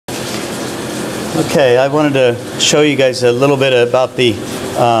Okay, I wanted to show you guys a little bit about the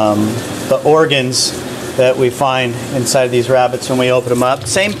organs that we find inside these rabbits when we open them up.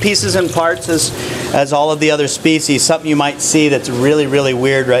 Same pieces and parts as all of the other species. Something you might see that's really, really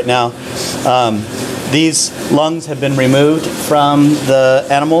weird right now. These lungs have been removed from the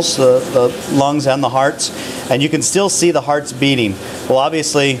animals, the lungs and the hearts, and you can still see the hearts beating. Well,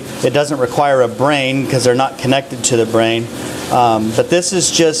 obviously, it doesn't require a brain because they're not connected to the brain. But this is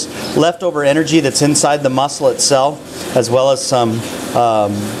just leftover energy that's inside the muscle itself, as well as some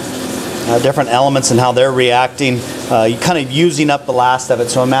different elements and how they're reacting, kind of using up the last of it.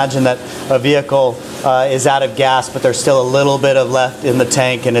 So imagine that a vehicle is out of gas, but there's still a little bit of left in the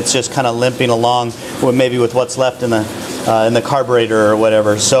tank, and it's just kind of limping along, with maybe with what's left in the carburetor or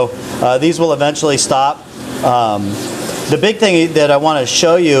whatever. So these will eventually stop. The big thing that I want to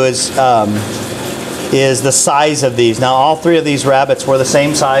show you is the size of these. Now, all three of these rabbits were the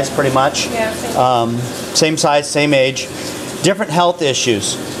same size, pretty much. Yeah, same size, same age. Different health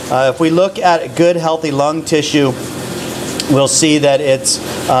issues. If we look at good, healthy lung tissue, we'll see that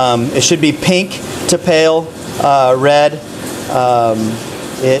it should be pink to pale red.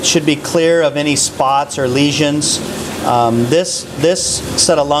 It should be clear of any spots or lesions. This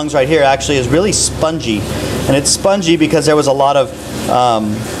set of lungs right here actually is really spongy, and it's spongy because there was a lot of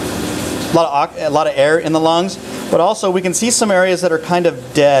air in the lungs, but also we can see some areas that are kind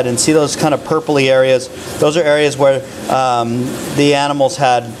of dead, and see those kind of purpley areas. Those are areas where the animals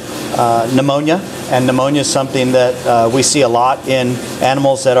had pneumonia, and pneumonia is something that we see a lot in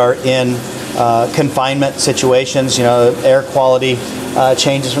animals that are in confinement situations. You know, air quality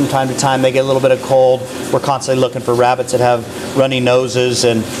changes from time to time. They get a little bit of cold. We're constantly looking for rabbits that have runny noses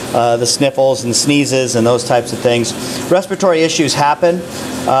and the sniffles and sneezes and those types of things. Respiratory issues happen.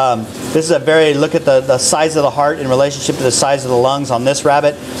 This is look at the size of the heart in relationship to the size of the lungs on this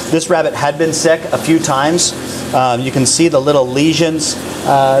rabbit. This rabbit had been sick a few times. You can see the little lesions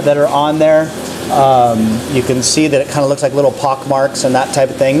that are on there. You can see that it kind of looks like little pock marks and that type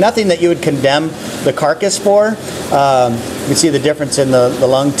of thing. Nothing that you would condemn the carcass for. You can see the difference in the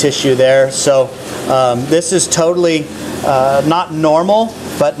lung tissue there. So this is totally not normal,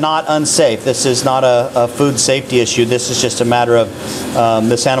 but not unsafe. This is not a food safety issue. This is just a matter of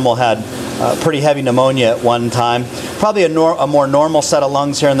this animal had pretty heavy pneumonia at one time. Probably a more normal set of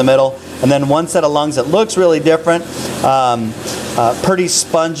lungs here in the middle, and then one set of lungs that looks really different. Pretty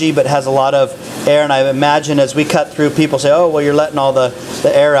spongy, but has a lot of air. And I imagine as we cut through, people say, "Oh, well, you're letting all the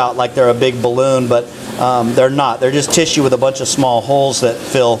air out like they're a big balloon," but they're not. They're just tissue with a bunch of small holes that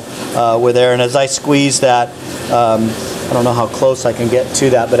fill with air. And as I squeeze that, I don't know how close I can get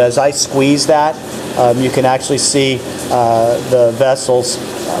to that, but as I squeeze that, you can actually see the vessels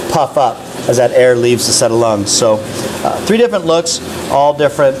puff up as that air leaves the set of lungs. So three different looks, all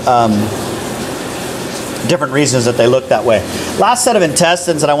different reasons that they look that way. Last set of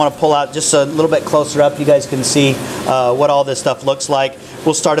intestines that I want to pull out just a little bit closer up. You guys can see what all this stuff looks like.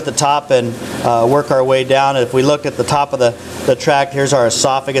 We'll start at the top and work our way down. If we look at the top of the tract, here's our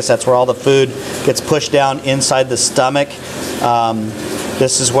esophagus. That's where all the food gets pushed down inside the stomach.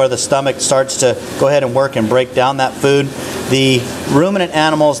 This is where the stomach starts to go ahead and work and break down that food. The ruminant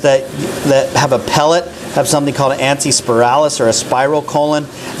animals that have a pellet have something called an antispiralis, or a spiral colon,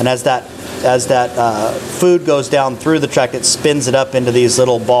 and as that food goes down through the tract, it spins it up into these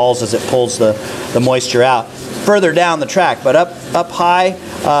little balls as it pulls the moisture out. Further down the tract, but up high,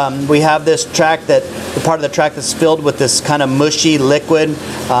 we have this tract, the part of the tract that's filled with this kind of mushy liquid.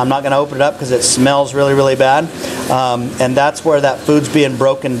 I'm not going to open it up because it smells really, really bad. And that's where that food's being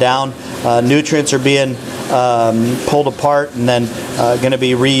broken down. Nutrients are being pulled apart and then going to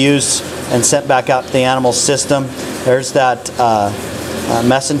be reused and sent back out to the animal system. There's that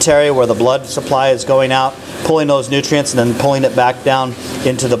mesentery where the blood supply is going out, pulling those nutrients and then pulling it back down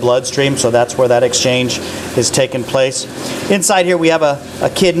into the bloodstream. So that's where that exchange is taking place. Inside here we have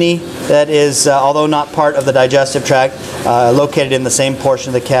a kidney that is, although not part of the digestive tract, located in the same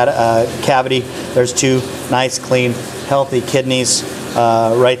portion of the cavity. There's two nice, clean, healthy kidneys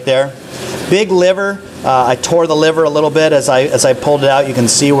right there. Big liver. I tore the liver a little bit as I pulled it out. You can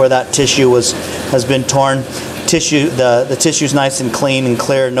see where that tissue has been torn. The tissue's nice and clean and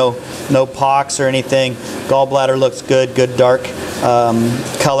clear, no pocks or anything. Gallbladder looks good dark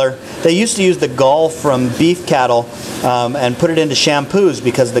color. They used to use the gall from beef cattle and put it into shampoos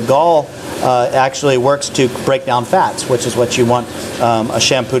because the gall actually works to break down fats, which is what you want a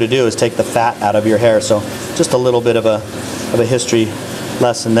shampoo to do, is take the fat out of your hair. So just a little bit of a history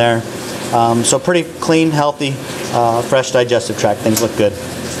lesson there. So pretty clean, healthy, fresh digestive tract. Things look good.